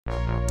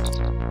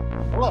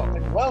Hello,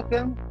 and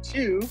welcome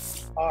to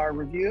our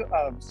review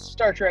of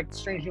Star Trek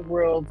Strange New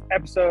Worlds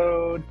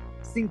episode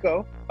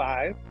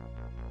 5.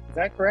 Is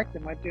that correct?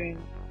 Am I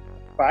doing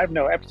 5?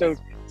 No, episode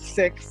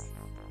 6.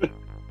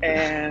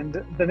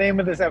 And the name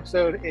of this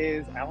episode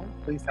is, Alan,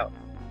 please tell us.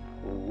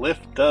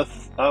 Lift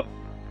us up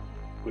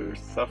where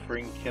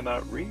suffering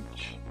cannot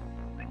reach,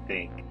 I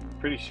think.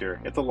 Pretty sure.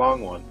 It's a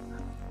long one.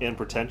 And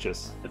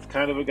pretentious. It's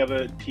kind of got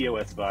a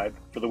TOS vibe.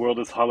 For the world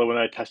is hollow when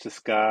I touch the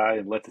sky,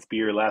 and let this be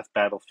your last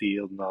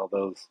battlefield, and all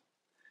those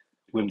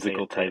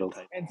whimsical titles.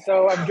 And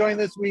so I'm joined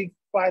this week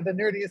by the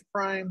Nerdiest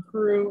Prime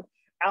crew,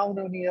 Alan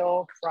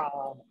O'Neill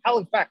from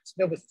Halifax,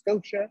 Nova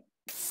Scotia.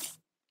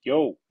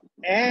 Yo.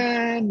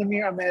 And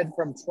Namir Ahmed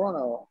from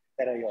Toronto.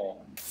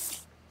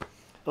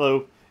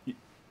 Hello.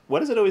 What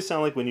does it always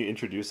sound like when you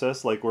introduce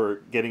us? Like we're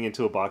getting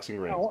into a boxing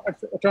ring. I'm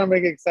trying to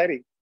make it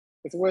exciting.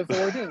 It's what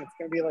we're doing. It's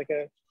going to be like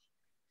a...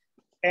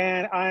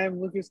 And I'm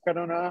Luckas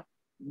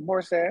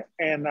Cardona-Morisset,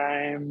 and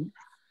I'm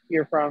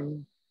here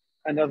from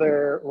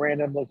another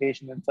random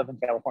location in Southern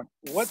California.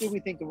 What do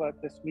we think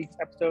about this week's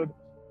episode?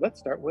 Let's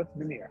start with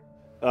Namir.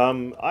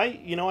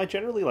 I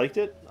generally liked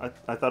it.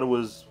 I thought it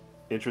was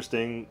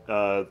interesting.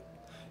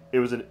 It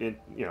was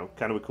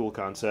kind of a cool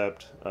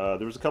concept.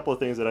 There was a couple of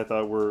things that I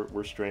thought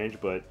were strange,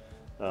 but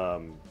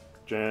I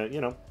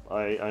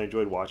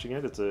enjoyed watching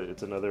it.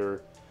 It's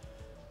another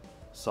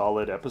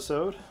solid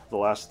episode. The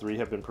last 3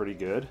 have been pretty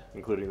good,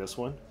 including this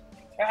one.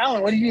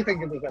 Alan, what do you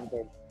think of this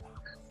episode?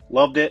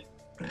 Loved it.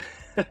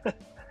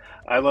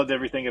 I loved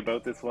everything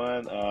about this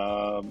one.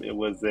 It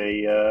was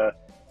a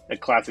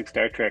classic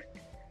Star Trek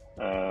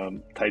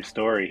type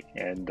story,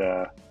 and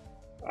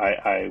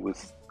I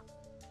was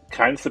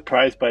kind of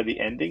surprised by the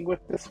ending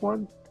with this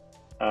one.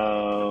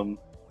 But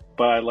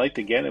I liked,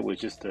 again, it was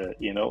just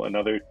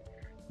another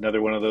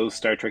one of those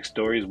Star Trek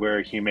stories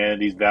where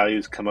humanity's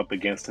values come up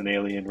against an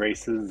alien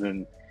races,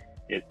 and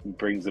it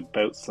brings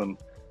about some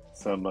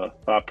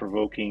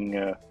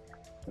thought-provoking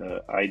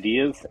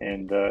ideas.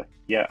 And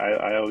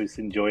I always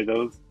enjoy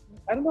those.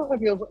 I don't know how I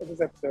feel about this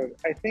episode.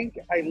 I think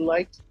I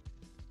liked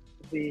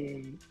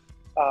the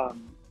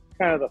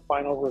kind of the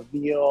final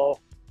reveal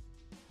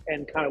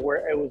and kind of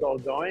where it was all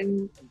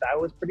going.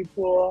 That was pretty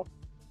cool.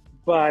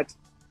 But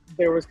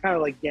there was kind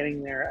of like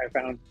getting there, I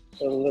found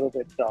a little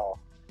bit dull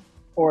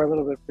or a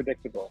little bit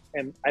predictable.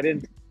 And I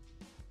didn't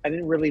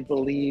really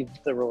believe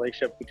the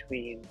relationship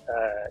between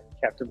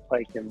Captain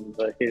Pike and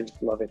his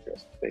love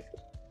interest, basically.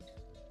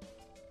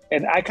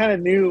 And I kind of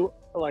knew,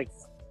 like,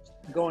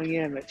 going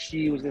in that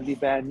she was going to be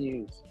bad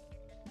news.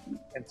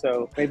 And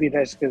so maybe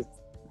that's because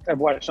I've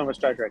watched so much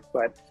Star Trek,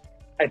 but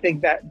I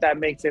think that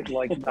makes it,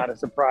 like, not a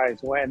surprise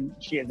when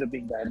she ends up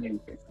being bad news,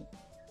 basically.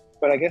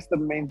 But I guess the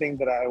main thing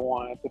that I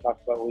wanted to talk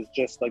about was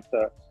just, like,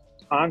 the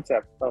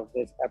concept of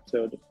this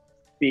episode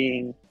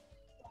being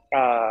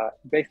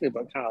basically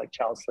about kind of like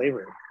child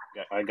slavery.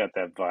 Yeah, I got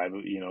that vibe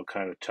of,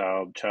 kind of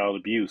child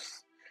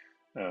abuse.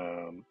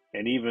 And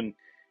even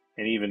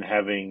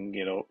having,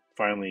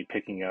 finally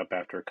picking up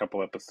after a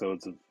couple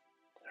episodes of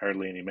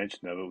hardly any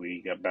mention of it,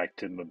 we got back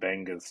to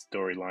M'Benga's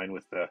storyline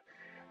with the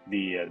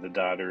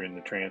daughter in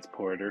the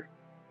transporter.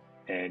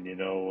 And,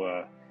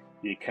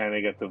 you kind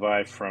of get the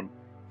vibe from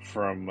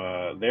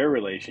their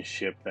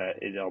relationship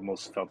that it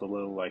almost felt a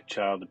little like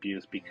child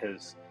abuse,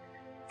 because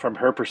from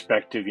her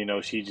perspective,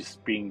 she's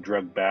just being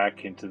drugged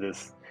back into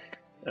this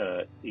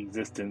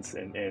existence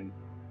and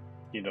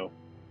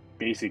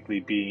basically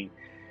being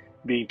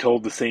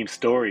told the same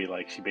story.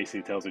 Like, she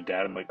basically tells her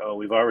dad, I'm like, oh,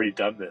 we've already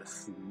done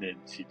this. And then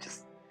she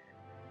just,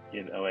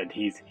 and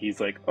he's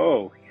like,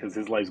 oh, because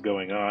his life's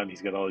going on.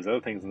 He's got all these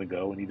other things on the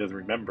go, and he doesn't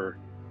remember,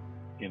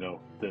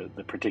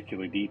 the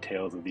particular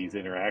details of these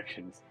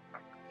interactions.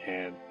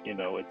 And,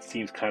 it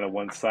seems kind of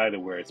one-sided,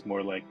 where it's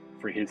more like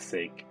for his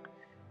sake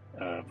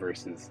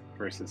versus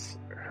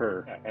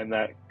her. And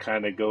that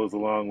kind of goes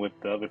along with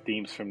the other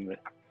themes from the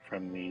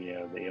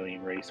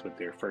alien race with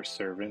their first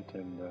servant.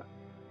 And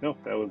that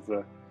was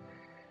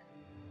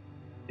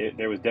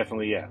there was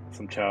definitely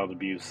some child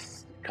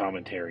abuse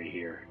commentary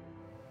here.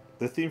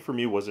 The theme for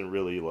me wasn't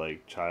really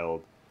like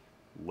child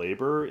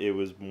labor. It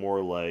was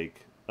more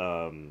like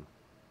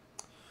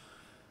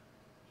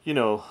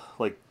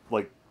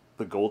like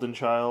the golden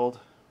child,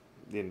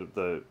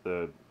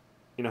 the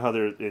how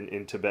there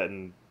in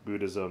Tibetan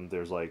Buddhism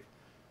there's like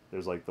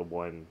the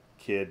one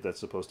kid that's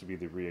supposed to be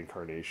the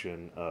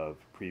reincarnation of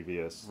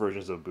previous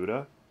versions of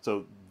Buddha.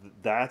 So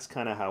that's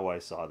kind of how I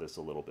saw this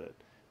a little bit.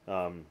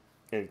 And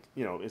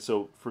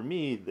so for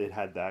me, it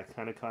had that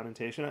kind of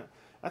connotation.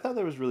 I thought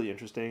that was really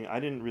interesting. I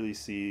didn't really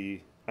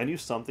see... I knew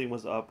something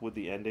was up with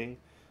the ending.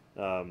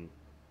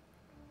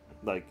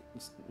 Like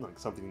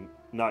something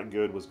not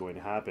good was going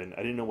to happen.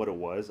 I didn't know what it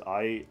was.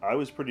 I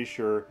was pretty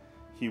sure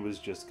he was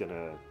just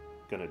gonna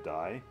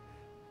die.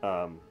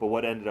 But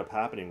what ended up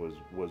happening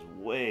was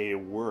way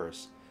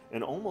worse,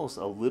 and almost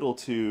a little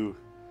too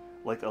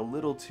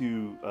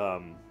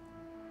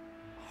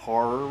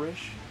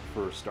horror-ish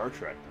for Star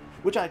Trek,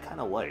 which I kind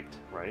of liked,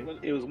 right?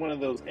 It was one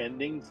of those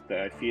endings that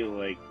I feel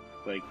like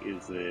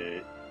is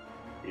a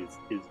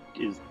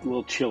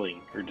little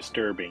chilling or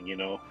disturbing,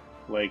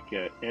 like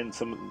and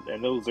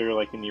those are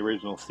like in the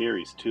original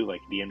series too,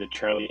 like the end of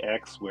Charlie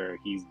X, where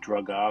he's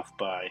drug off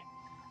by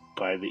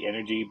the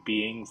energy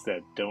beings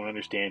that don't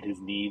understand his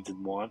needs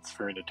and wants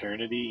for an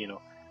eternity.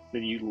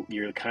 Then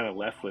you're kind of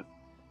left with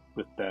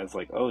that. It's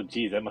like, oh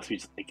geez, that must be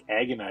just like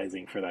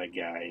agonizing for that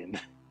guy.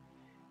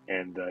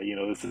 And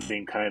it's the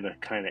same kind of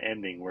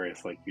ending where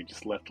it's like you're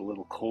just left a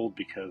little cold,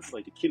 because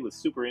like the kid was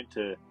super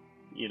into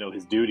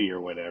his duty or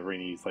whatever,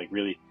 and he's like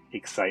really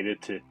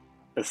excited to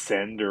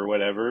ascend or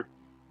whatever.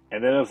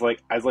 And then I was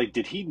like,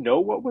 did he know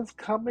what was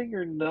coming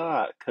or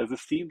not? Because it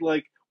seemed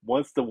like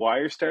once the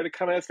wires started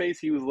coming out of his face,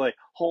 he was like,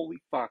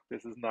 holy fuck,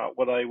 this is not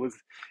what I was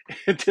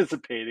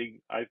anticipating.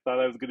 I thought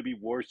I was going to be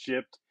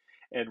worshipped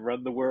and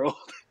run the world.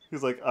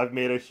 He's like, I've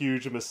made a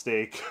huge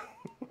mistake.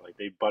 Like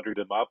they buttered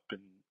him up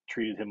and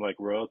treated him like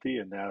royalty,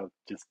 and now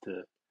just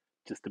to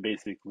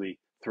basically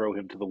throw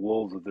him to the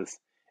wolves with this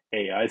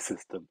AI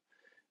system.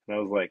 And I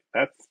was like,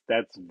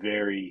 that's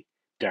very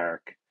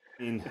dark.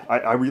 mean,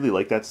 I really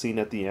like that scene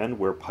at the end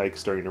where Pike's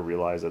starting to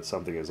realize that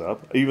something is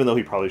up, even though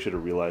he probably should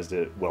have realized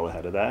it well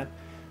ahead of that.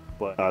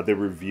 But they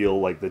reveal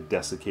like the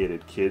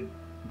desiccated kid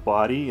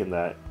body in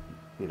that,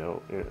 in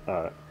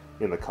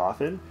the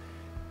coffin,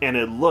 and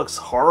it looks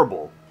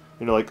horrible.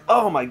 Like,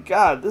 oh my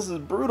god, this is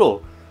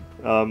brutal.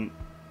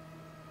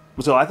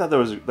 So I thought that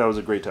was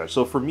a great touch.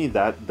 So for me,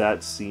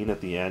 that scene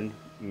at the end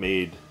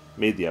made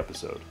the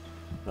episode,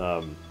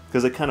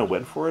 because it kind of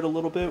went for it a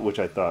little bit, which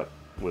I thought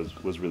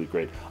was really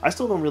great. I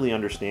still don't really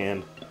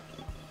understand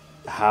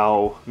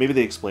how, maybe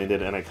they explained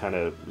it and I kind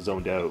of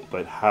zoned out,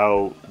 but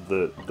how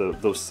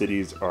those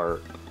cities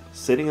are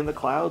sitting in the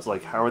clouds.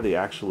 Like, how are they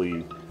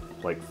actually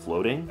like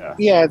floating?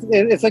 Yeah,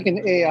 it's like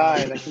an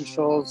AI that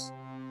controls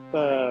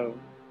the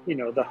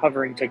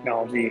hovering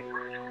technology.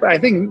 But I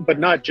think, but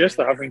not just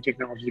the hovering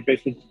technology,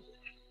 basically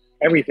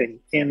everything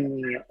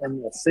in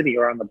the city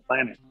or on the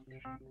planet.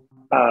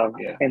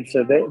 Yeah. And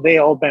so they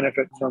all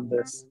benefit from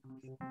this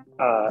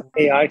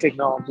AI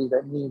technology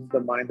that needs the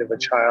mind of a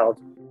child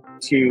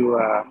to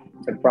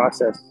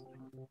process,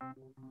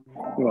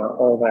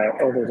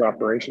 all those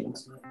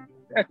operations.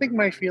 I think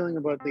my feeling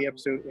about the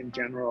episode in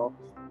general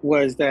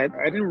was that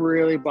I didn't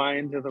really buy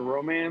into the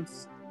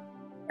romance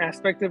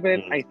aspect of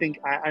it. I think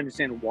I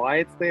understand why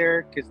it's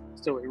there, because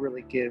so it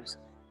really gives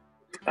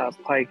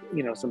Pike,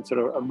 some sort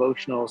of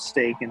emotional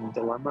stake and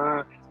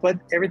dilemma. But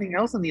everything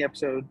else in the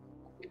episode,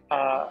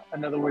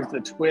 in other words,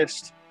 the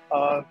twist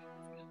of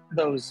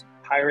those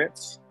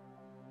pirates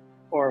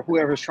or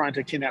whoever's trying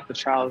to kidnap the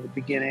child at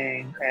the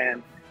beginning,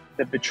 and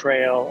the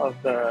betrayal of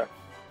the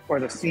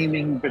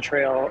seeming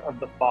betrayal of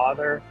the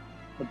father,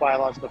 the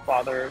biological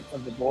father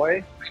of the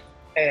boy.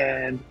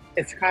 And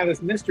it's kind of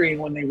this mystery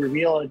when they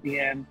reveal at the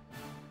end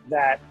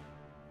that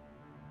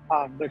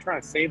they're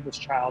trying to save this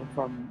child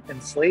from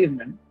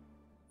enslavement,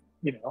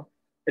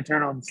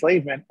 eternal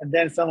enslavement, and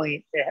then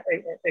suddenly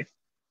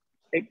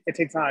it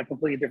takes on a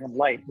completely different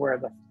light, where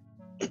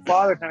the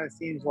father kind of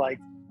seems like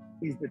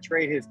he's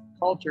betrayed his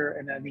culture,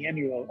 and then at the end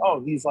you go,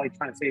 oh, he's like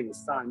trying to save his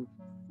son,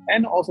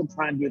 and also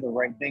trying to do the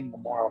right thing, the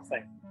moral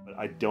thing. But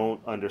I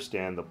don't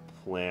understand the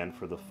plan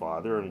for the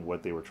father and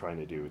what they were trying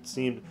to do. It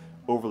seemed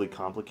overly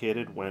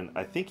complicated, when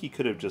I think he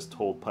could have just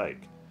told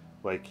Pike.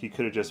 Like, he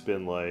could have just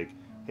been like,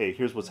 hey,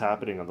 here's what's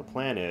happening on the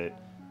planet.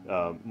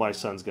 My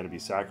son's going to be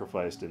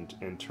sacrificed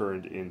and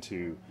turned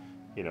into,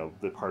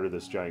 the part of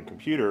this giant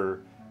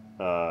computer.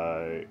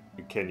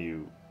 Can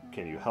you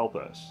help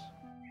us?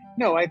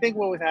 No, I think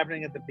what was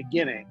happening at the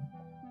beginning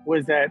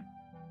was that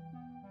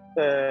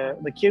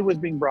the kid was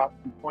being brought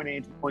from point A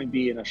to point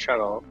B in a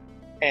shuttle,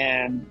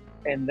 and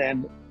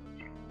then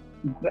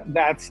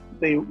that's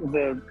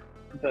the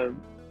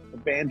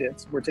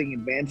bandits were taking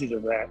advantage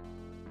of that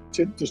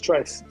to just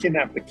try to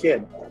kidnap the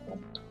kid.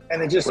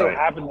 And it just so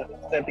happened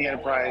that the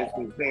Enterprise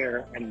was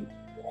there and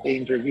they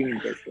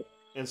intervened basically.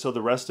 And so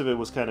the rest of it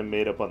was kind of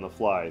made up on the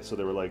fly. So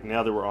they were like,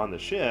 now that we're on the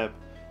ship,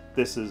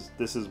 this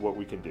is what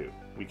we can do.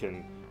 We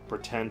can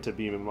pretend to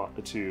beam him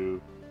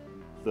to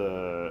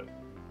the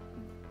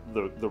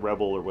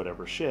rebel or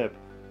whatever ship,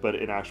 but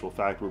in actual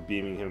fact we're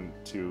beaming him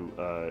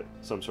to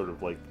some sort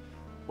of like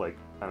I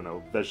don't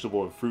know,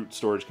 vegetable and fruit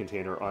storage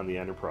container on the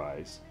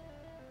Enterprise,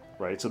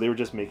 right? So they were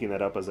just making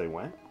that up as they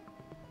went.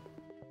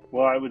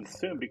 Well, I would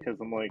assume, because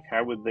I'm like,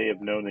 how would they have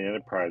known the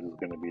Enterprise was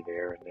going to be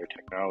there and their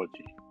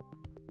technology?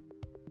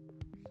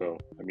 So,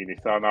 I mean, they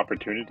saw an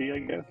opportunity, I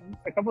guess.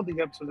 A couple of these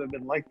episodes have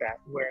been like that,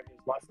 where there's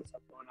lots of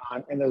stuff going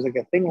on, and there's like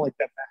a thing like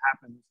that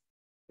happens,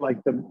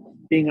 like the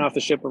being off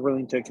the ship or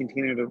really to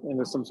continue to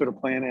into some sort of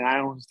plan, and I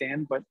don't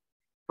understand, but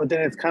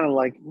then it's kind of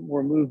like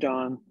we're moved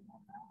on,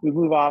 we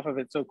move off of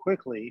it so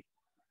quickly,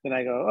 then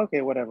I go, okay,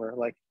 whatever,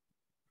 like,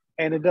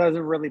 and it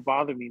doesn't really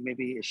bother me.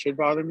 Maybe it should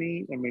bother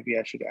me, and maybe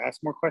I should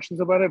ask more questions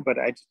about it, but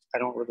I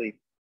don't really,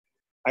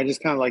 I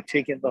just kind of like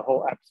take it the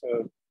whole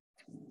episode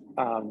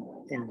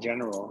in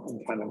general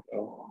and kind of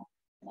go,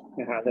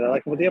 how did I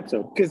like it with the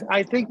episode? Because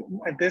I think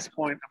at this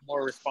point I'm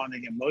more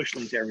responding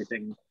emotionally to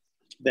everything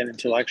than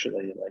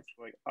intellectually.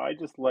 Like I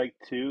just like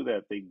too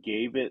that they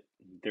gave it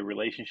the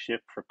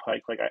relationship for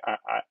Pike. Like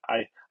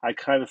I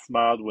kind of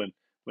smiled when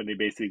when they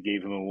basically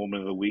gave him a Woman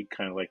of the Week,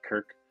 kind of like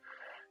Kirk,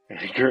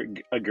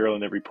 a girl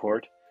in every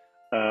port.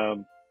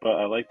 But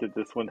I like that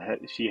this one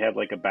she had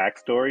like a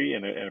backstory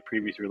and a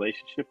previous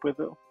relationship with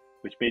him,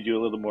 which made you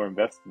a little more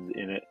invested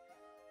in it.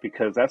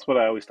 Because that's what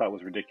I always thought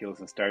was ridiculous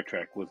in Star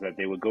Trek, was that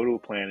they would go to a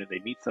planet, they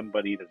meet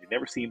somebody that they've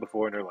never seen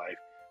before in their life,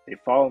 they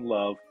fall in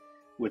love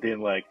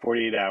within like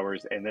 48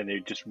 hours, and then they're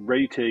just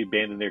ready to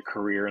abandon their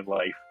career in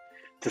life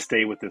to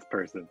stay with this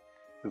person.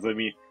 Because I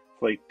mean,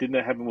 it's like, didn't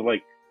that happen with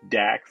like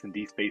Dax in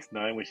Deep Space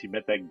Nine when she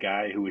met that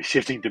guy who was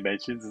shifting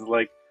dimensions? It's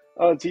like,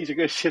 oh geez, you're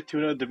gonna shift to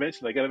another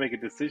dimension. I gotta make a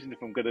decision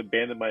if I'm gonna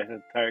abandon my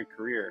entire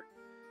career.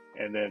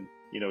 And then,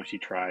 she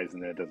tries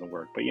and then it doesn't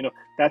work. But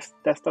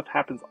that stuff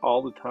happens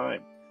all the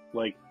time.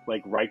 Like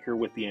Riker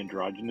with the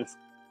androgynous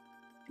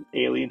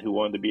alien who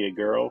wanted to be a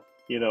girl.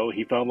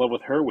 He fell in love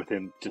with her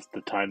within just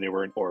the time they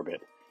were in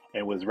orbit,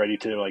 and was ready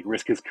to like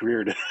risk his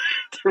career to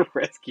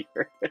rescue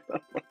her.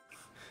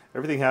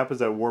 Everything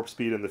happens at warp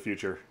speed in the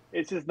future.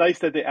 It's just nice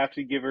that they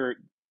actually give her,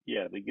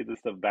 they give this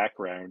stuff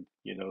background,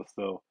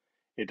 so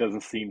it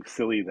doesn't seem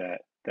silly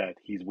that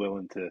he's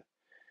willing to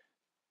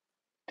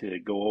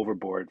go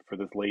overboard for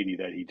this lady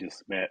that he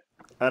just met.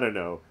 I don't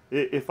know.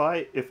 If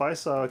I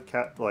saw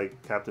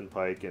Captain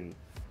Pike, and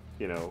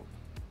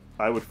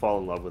I would fall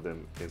in love with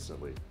him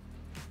instantly.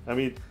 I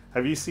mean,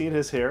 have you seen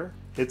his hair?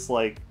 It's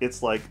like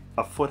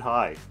a foot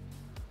high.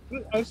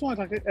 I just want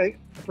to talk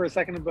for a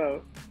second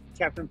about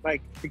Captain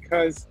Pike,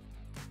 because,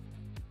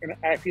 and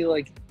I feel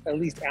like at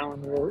least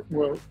Alan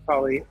will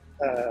probably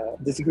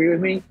disagree with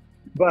me,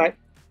 but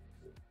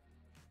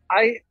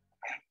I've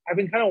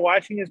been kind of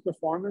watching his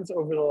performance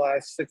over the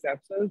last 6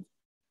 episodes,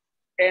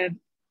 and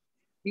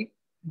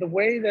the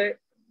way that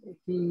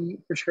he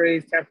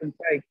portrays Captain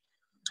Pike,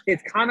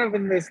 it's kind of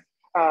in this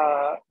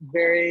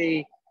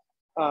very,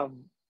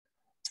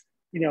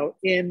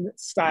 in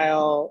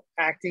style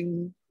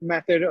acting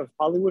method of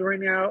Hollywood right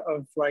now,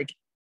 of like,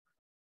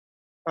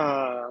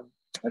 I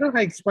don't know how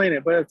to explain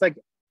it, but it's like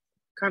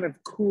kind of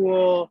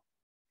cool.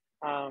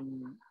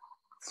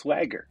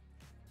 Swagger.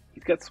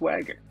 He's got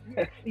swagger.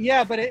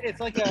 Yeah, but it's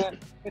a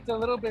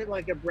little bit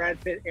like a Brad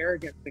Pitt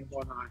arrogant thing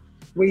going on.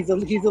 Where he's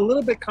a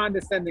little bit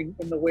condescending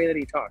in the way that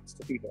he talks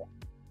to people,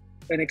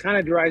 and it kind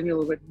of drives me a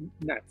little bit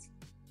nuts,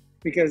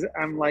 because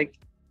I'm like,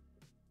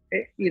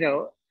 there's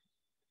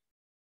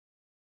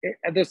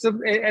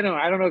some. I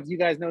don't know if you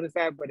guys notice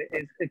that, but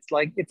it's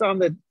like it's on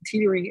the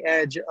teetering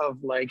edge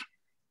of like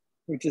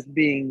just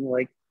being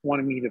like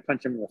wanting me to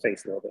punch him in the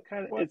face a little bit.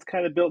 It's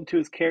kind of built into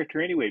his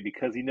character anyway,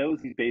 because he knows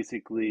he's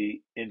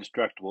basically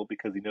indestructible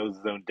because he knows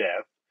his own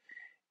death,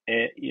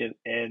 and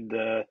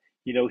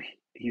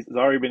he's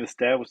already been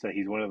established that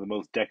he's one of the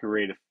most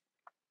decorated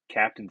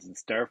captains in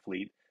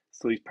Starfleet,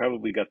 so he's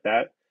probably got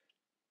that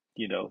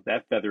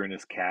that feather in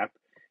his cap,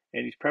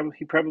 and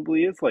he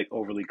probably is like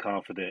overly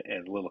confident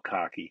and a little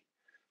cocky.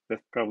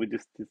 That's probably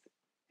just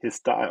his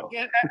style.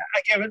 Yeah,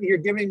 you're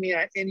giving me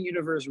an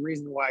in-universe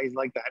reason why he's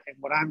like that, and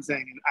what I'm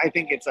saying is, I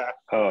think it's a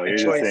you're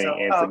choice. Just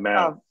saying Anson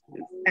Mount.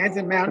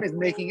 Anson Mount is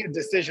making a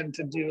decision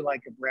to do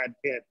like a Brad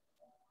Pitt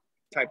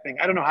type thing.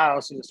 I don't know how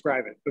else to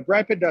describe it, but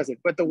Brad Pitt does it.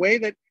 But the way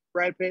that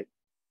Brad Pitt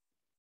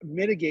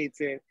mitigates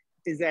it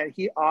is that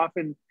he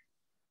often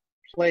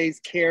plays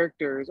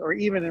characters, or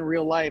even in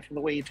real life,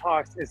 the way he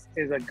talks is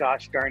a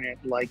gosh darn it,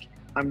 like,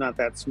 I'm not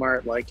that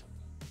smart, like,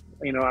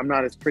 I'm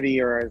not as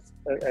pretty or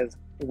as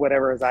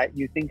whatever as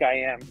you think I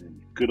am.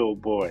 Good old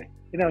boy.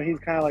 He's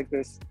kind of like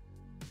this,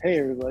 hey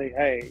everybody,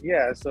 hey,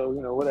 yeah, so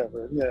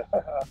whatever, yeah.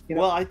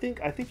 Well, I think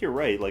you're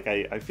right. Like,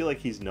 I feel like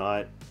he's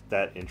not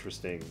that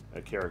interesting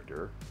a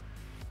character,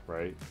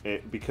 right?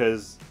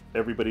 Because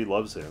everybody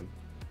loves him,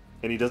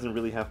 and he doesn't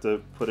really have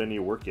to put any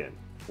work in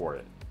for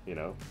it.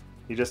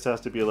 He just has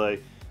to be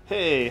like,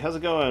 hey, how's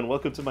it going?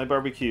 Welcome to my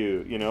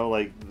barbecue.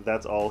 Like,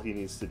 that's all he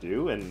needs to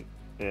do, and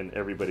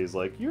everybody's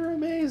like, you're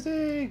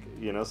amazing.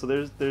 So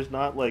there's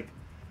not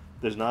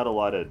a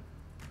lot of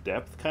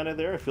depth kind of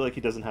there. I feel like he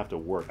doesn't have to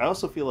work. I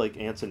also feel like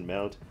Anson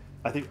Mount,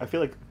 I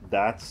feel like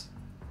that's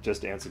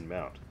just Anson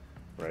Mount,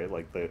 right?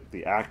 Like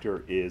the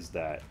actor is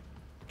that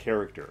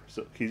character,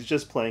 so he's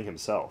just playing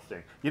himself.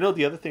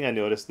 The other thing I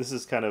noticed, this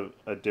is kind of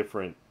a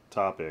different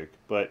topic,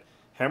 but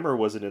Hemmer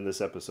wasn't in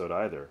this episode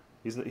either.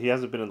 He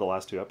hasn't been in the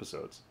last 2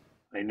 episodes.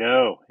 I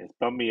know, it's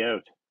bummed me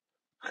out.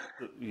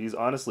 He's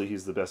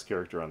the best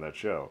character on that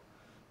show.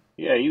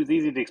 Yeah, he was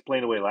easy to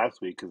explain away last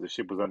week because the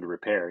ship was under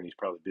repair and he's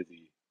probably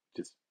busy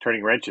just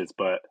turning wrenches.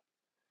 But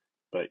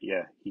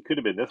yeah, he could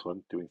have been this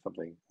one doing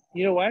something.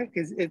 You know why?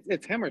 Because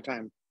it's Hemmer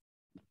time.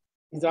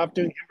 He's off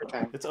doing Hemmer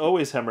time. It's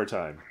always Hemmer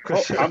time.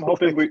 I'm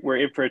hoping we're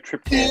in for a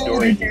trip to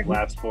Andorra in these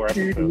last 4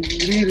 episodes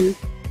to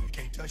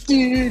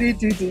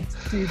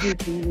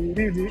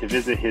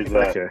visit his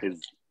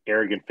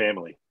arrogant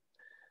family.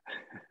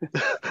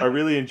 I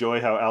really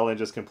enjoy how Alan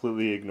just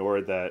completely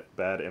ignored that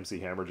bad MC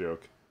Hammer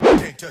joke.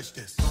 Can't touch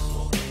this.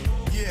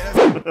 Yeah.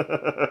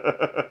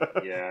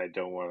 Yeah, I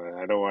don't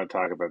want to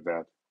talk about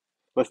that.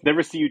 Let's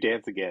never see you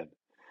dance again.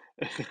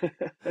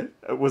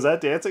 Was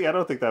that dancing? I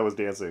don't think that was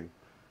dancing.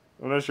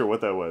 I'm not sure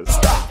what that was.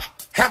 Stop.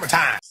 Hammer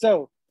time.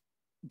 So,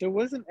 there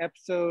was an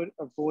episode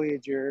of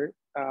Voyager.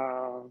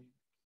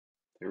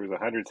 There was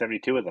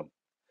 172 of them.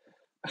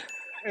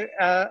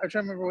 I'm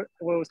trying to remember what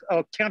it was.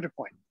 Oh,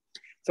 Counterpoint.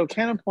 So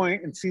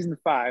Counterpoint in season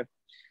 5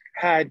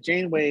 had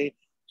Janeway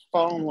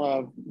fall in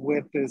love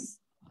with this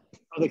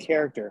other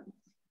character,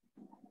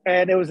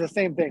 and it was the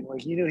same thing.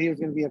 Like you knew he was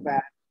going to be a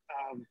bad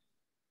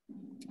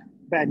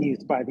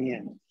news by the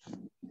end,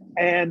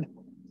 and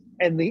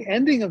the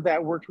ending of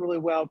that worked really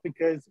well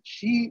because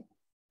she,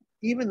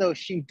 even though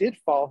she did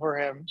fall for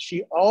him,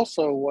 she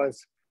also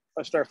was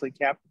a Starfleet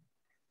captain,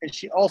 and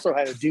she also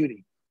had a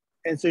duty,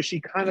 and so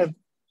she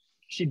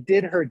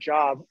did her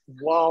job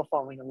while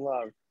falling in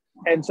love.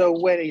 And so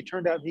when it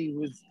turned out he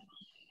was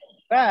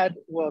bad,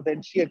 well,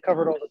 then she had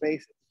covered all the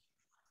bases,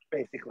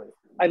 basically.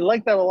 I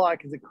like that a lot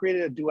because it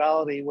created a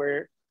duality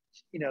where,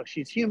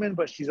 she's human,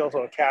 but she's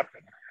also a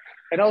captain.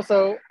 And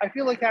also, I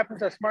feel like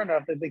captains are smart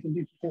enough that they can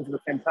do two things at the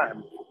same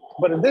time.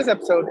 But in this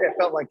episode, it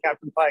felt like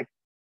Captain Pike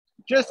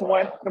just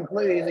went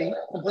completely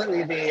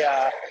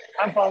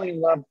I'm falling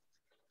in love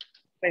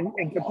and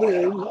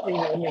completely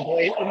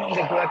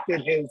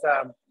neglected his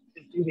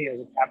duty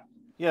as a captain.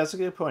 Yeah, that's a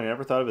good point. I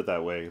never thought of it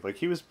that way. Like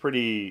he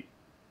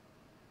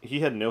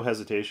had no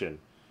hesitation.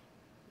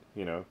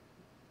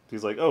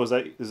 He's like, "Oh, is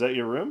that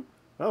your room?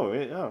 Oh,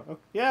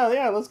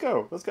 yeah, let's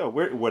go.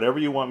 Whatever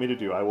you want me to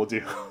do, I will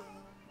do."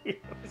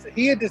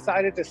 He had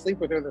decided to sleep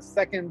with her the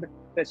second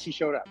that she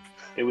showed up.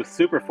 It was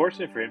super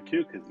fortunate for him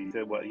too, because he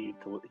said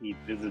he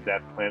visited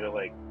that planet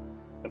like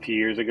a few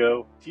years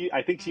ago.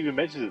 I think she even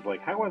mentioned it,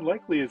 like, how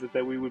unlikely is it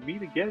that we would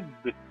meet again?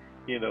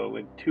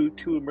 In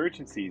two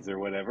emergencies or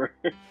whatever.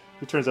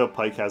 It turns out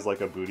Pike has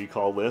like a booty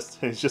call list,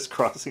 and he's just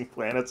crossing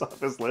planets off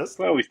his list.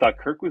 Well, I always thought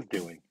Kirk was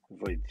doing.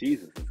 It's like,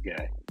 Jesus, this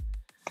guy.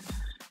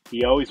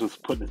 He always was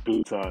putting his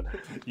boots on.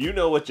 You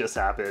know what just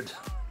happened.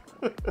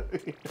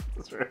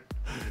 That's right.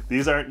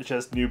 These aren't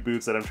just new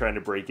boots that I'm trying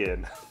to break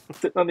in.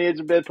 Sitting on the edge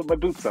of bed, put my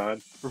boots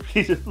on.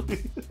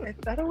 Repeatedly.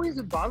 That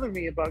always bothered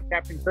me about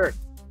Captain Kirk.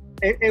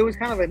 It was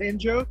kind of an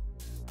in-joke,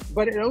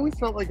 but it always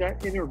felt like an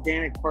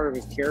inorganic part of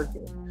his character.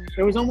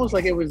 It was almost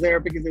like it was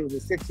there because it was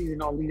the 60s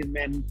and all leading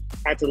men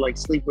had to like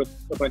sleep with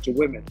a bunch of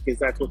women because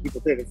that's what people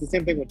did. It's the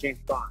same thing with James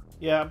Bond.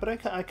 Yeah, but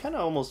I kind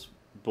of almost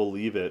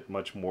believe it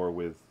much more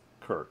with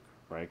Kirk,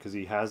 right? Because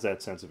he has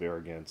that sense of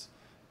arrogance,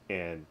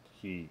 and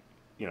he,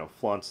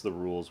 flaunts the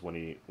rules when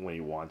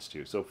he wants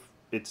to. So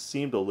it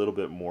seemed a little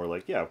bit more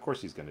like, yeah, of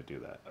course he's going to do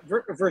that.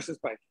 Versus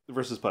Pike.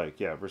 Versus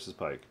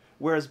Pike.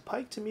 Whereas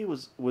Pike to me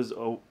was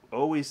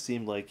always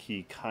seemed like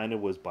he kind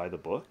of was by the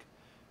book.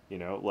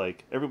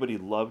 Like everybody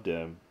loved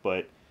him,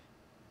 but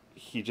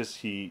he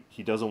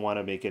doesn't want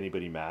to make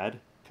anybody mad,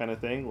 kind of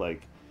thing.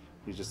 Like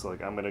he's just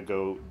like, I'm gonna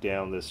go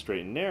down this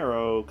straight and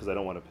narrow because I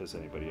don't want to piss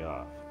anybody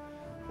off.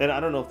 And I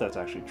don't know if that's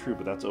actually true,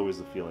 but that's always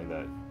the feeling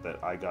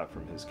that I got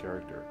from his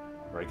character,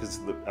 right? Because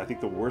I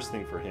think the worst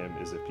thing for him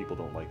is if people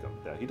don't like him.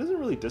 That he doesn't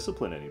really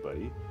discipline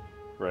anybody,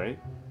 right?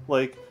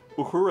 Like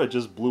Uhura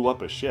just blew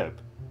up a ship,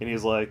 and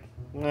he's like,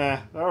 nah,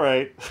 all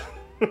right,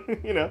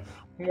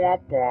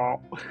 Womp womp.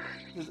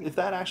 If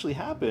that actually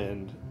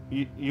happened,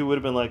 you would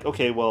have been like,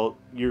 okay, well,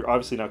 you're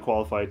obviously not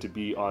qualified to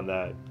be on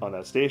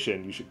that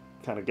station. You should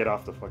kind of get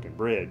off the fucking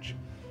bridge,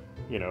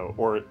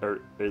 or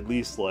at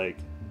least like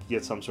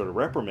get some sort of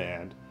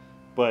reprimand.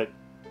 But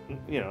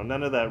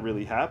none of that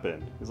really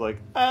happened. It's like,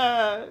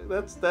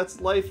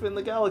 that's life in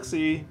the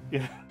galaxy.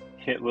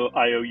 Hit a little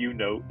IOU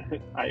note.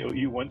 I owe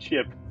you one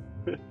ship.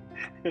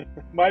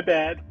 My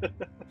bad.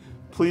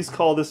 Please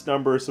call this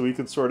number so we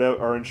can sort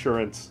out our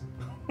insurance.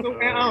 So,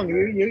 Alan,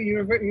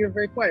 you're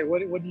very quiet.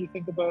 What do you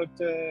think about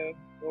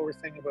what we're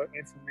saying about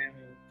Anson Man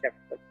and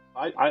Captain Kirk?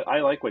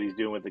 I like what he's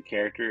doing with the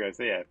character. I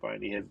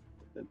find he has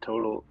a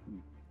total,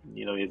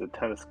 he has a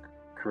ton of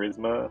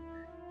charisma,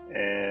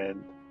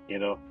 and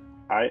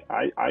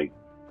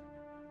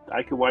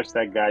I could watch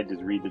that guy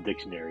just read the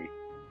dictionary.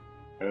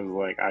 I was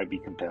like, I'd be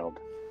compelled.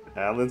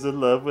 Alan's in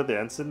love with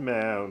Anson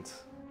Mount.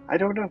 I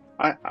don't know.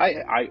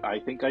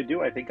 I think I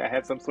do. I think I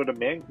have some sort of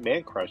man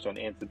crush on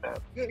Anson Mount.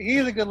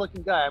 He's a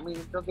good-looking guy. I mean,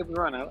 don't get me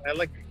wrong. I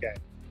like this guy.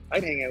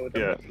 I'd hang out with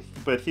him. Yeah,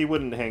 but he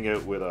wouldn't hang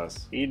out with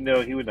us. He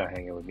would not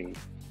hang out with me.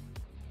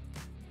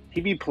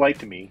 He'd be polite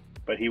to me,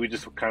 but he would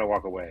just kind of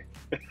walk away.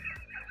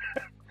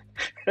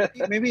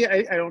 Maybe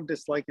I don't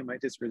dislike him. I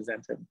just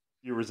resent him.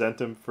 You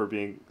resent him for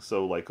being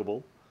so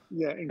likable?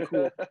 Yeah, and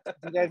cool. Do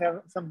you guys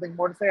have something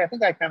more to say? I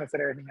think I kind of said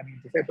everything I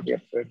need to say for the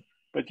episode.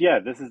 But yeah,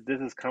 this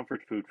is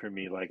comfort food for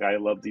me. Like I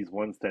love these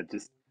ones that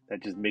just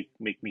make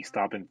me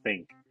stop and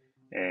think,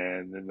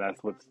 and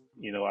that's what's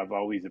I've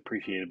always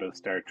appreciated about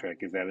Star Trek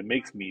is that it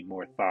makes me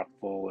more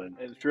thoughtful,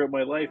 and throughout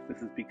my life this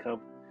has become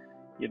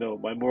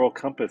my moral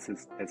compass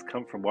has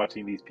come from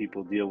watching these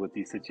people deal with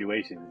these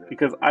situations,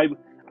 because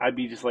I'd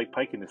be just like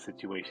Pike in this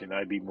situation.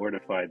 I'd be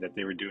mortified that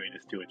they were doing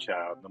this to a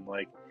child, and I'm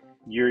like,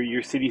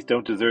 your cities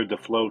don't deserve to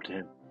float,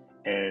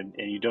 and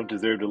you don't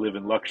deserve to live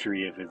in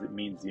luxury if it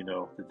means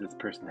that this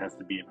person has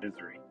to be in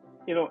misery.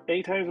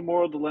 Anytime there's a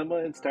moral dilemma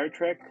in Star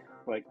Trek,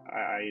 like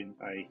I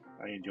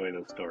enjoy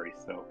those stories.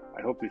 So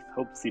I hope to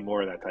see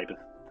more of that type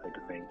type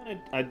of thing. And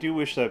I do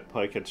wish that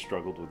Pike had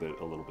struggled with it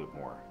a little bit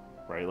more,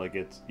 right? Like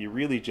he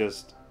really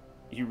just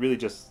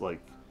like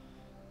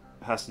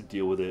has to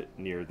deal with it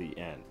near the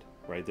end,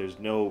 right? There's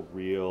no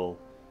real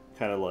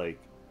kind of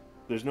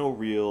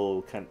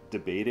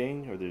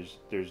debating, or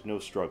there's no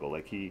struggle.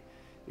 Like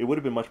it would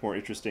have been much more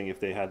interesting if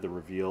they had the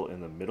reveal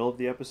in the middle of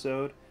the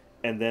episode,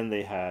 and then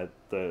they had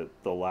the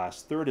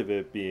last third of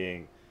it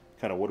being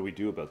kind of, what do we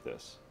do about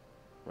this,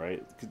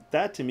 right? 'Cause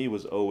that to me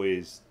was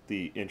always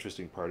the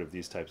interesting part of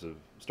these types of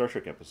Star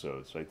Trek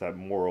episodes, like that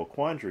moral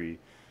quandary.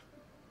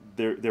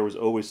 There was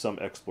always some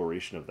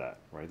exploration of that,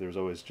 right? There was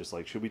always just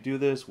like, should we do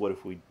this? What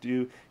if we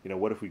do?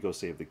 What if we go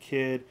save the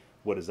kid?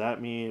 What does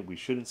that mean? We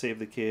shouldn't save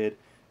the kid.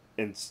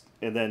 And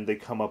then they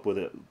come up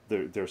with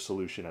their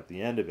solution at the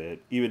end of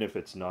it, even if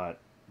it's not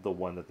the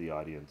one that the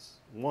audience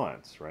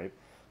wants, right?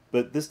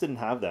 But this didn't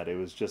have that. It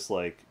was just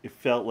like, it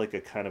felt like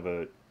a kind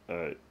of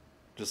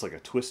just like a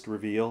twist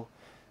reveal,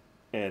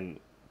 and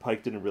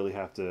Pike didn't really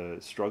have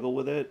to struggle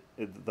with it.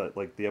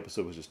 Like the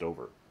episode was just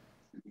over.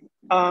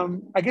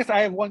 I guess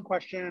I have one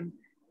question,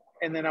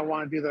 and then I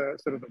want to do the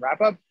sort of the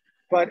wrap up.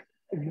 But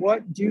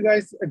what do you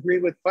guys agree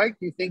with Pike?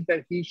 Do you think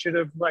that he should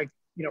have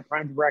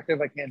prime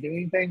directive, I can't do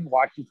anything,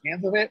 wash his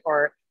hands of it,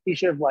 or he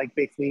should have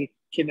basically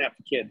kidnapped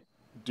the kid?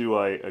 Do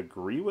I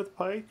agree with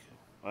Pike?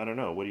 I don't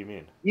know. What do you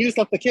mean? You just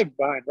left the kid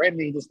behind, right?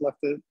 And he just left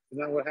it. Is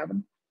that what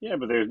happened? Yeah,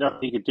 but there's nothing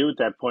he could do at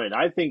that point.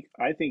 I think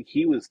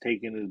he was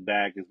taking his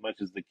back as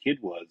much as the kid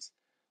was.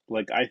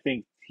 Like, I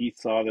think he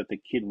saw that the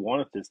kid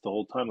wanted this the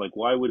whole time. Like,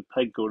 why would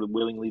Pike go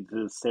willingly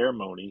to this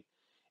ceremony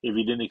if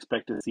he didn't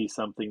expect to see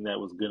something that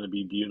was going to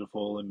be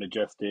beautiful and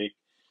majestic?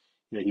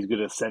 He's going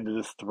to ascend to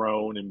this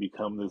throne and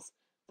become this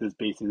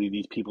basically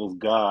these people's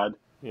god.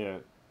 Yeah.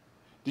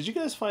 Did you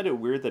guys find it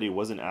weird that he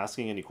wasn't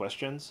asking any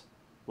questions?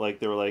 Like,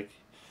 they were like,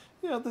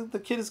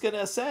 the kid is going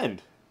to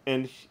ascend,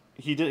 and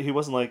he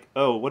wasn't like,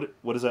 oh,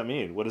 what does that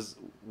mean? What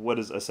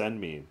does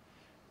ascend mean?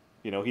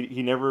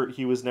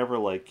 He was never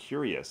like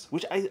curious,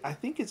 which I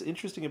think is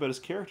interesting about his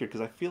character,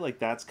 because I feel like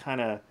that's kind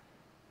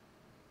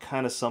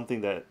of something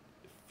that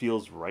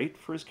feels right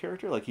for his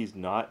character. Like, he's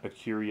not a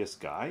curious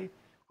guy.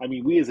 I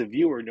mean, we as a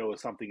viewer know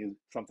something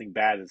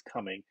bad is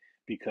coming,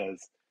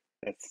 because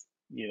that's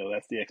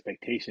the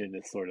expectation in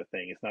this sort of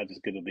thing. It's not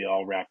just going to be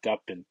all wrapped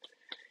up in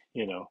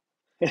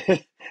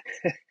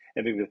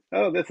and they go,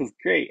 oh, this is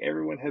great,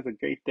 everyone has a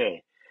great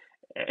day.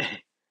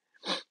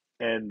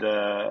 And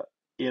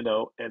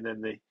and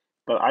then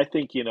but I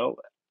think it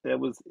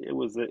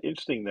was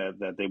interesting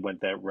that they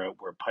went that route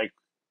where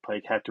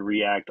Pike had to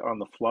react on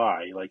the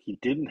fly. Like, he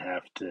didn't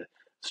have to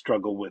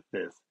struggle with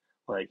this.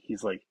 Like,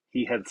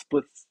 he had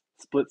split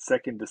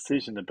second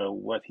decision about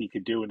what he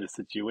could do in this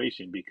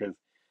situation, because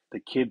the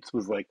kids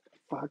was like,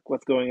 fuck,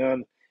 what's going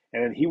on?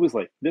 And then he was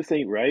like, this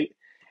ain't right.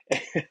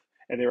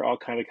 And they were all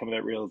kind of coming to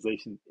that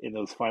realization in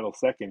those final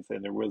seconds,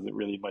 and there wasn't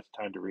really much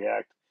time to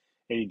react.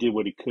 And he did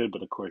what he could,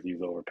 but of course he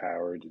was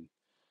overpowered and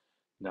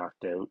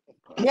knocked out.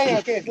 Yeah.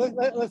 Okay, so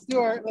let's do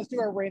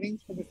our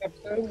ratings for this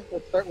episode.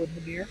 Let's start with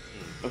Namir.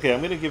 Okay,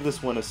 I'm gonna give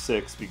this one a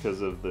 6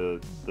 because of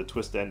the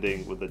twist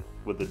ending with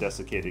the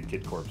desiccated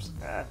kid corpse.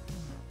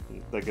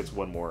 That gets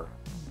one more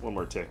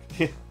tick.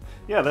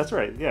 Yeah, that's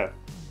right. Yeah,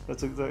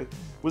 that's exactly.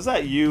 Was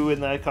that you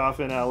in that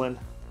coffin, Alan?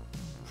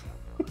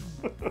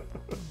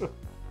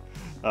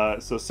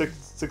 So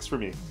six for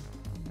me.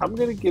 I'm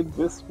gonna give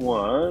this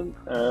one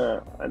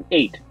an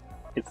 8.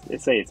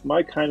 It's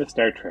my kind of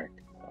Star Trek.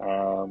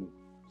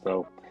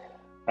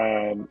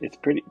 It's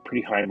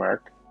pretty high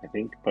mark, I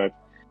think. But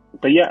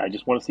yeah, I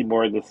just want to see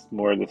more of this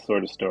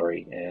sort of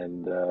story.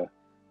 And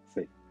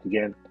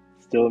again,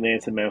 still an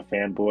Anson Mount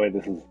fanboy.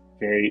 This is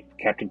very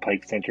Captain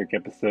Pike centric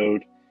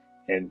episode,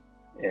 and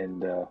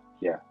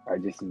yeah, I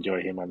just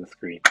enjoy him on the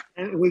screen.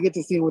 And we get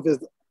to see him with his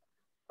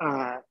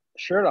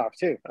shirt off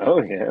too.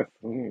 Oh yeah.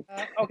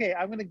 Okay,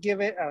 I'm gonna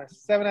give it a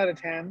 7 out of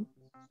 10.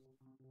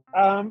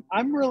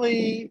 I'm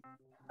really,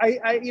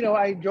 I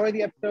enjoy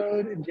the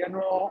episode in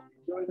general.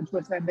 Enjoy the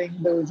twist ending.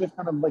 There was just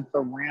kind of like the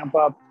ramp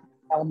up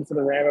elements of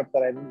the ramp up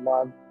that I didn't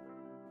love.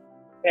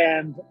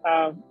 And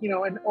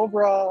and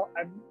overall,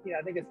 I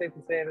think it's safe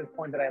to say at this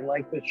point that I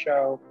like this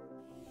show.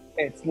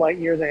 It's light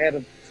years ahead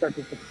of Star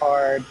Trek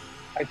Picard.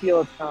 I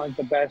feel it's kind of like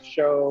the best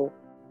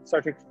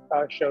Star Trek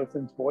show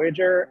since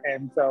Voyager,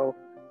 and so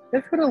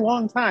it's been a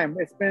long time.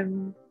 It's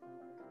been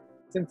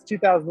since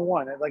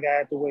 2001. Like, I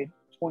had to wait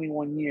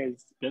 21 years.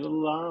 It's been a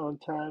long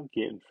time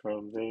getting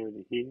from there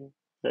to here.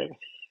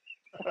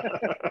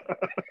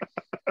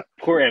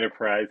 Poor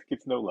Enterprise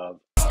gets no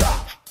love.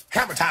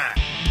 Hammer time.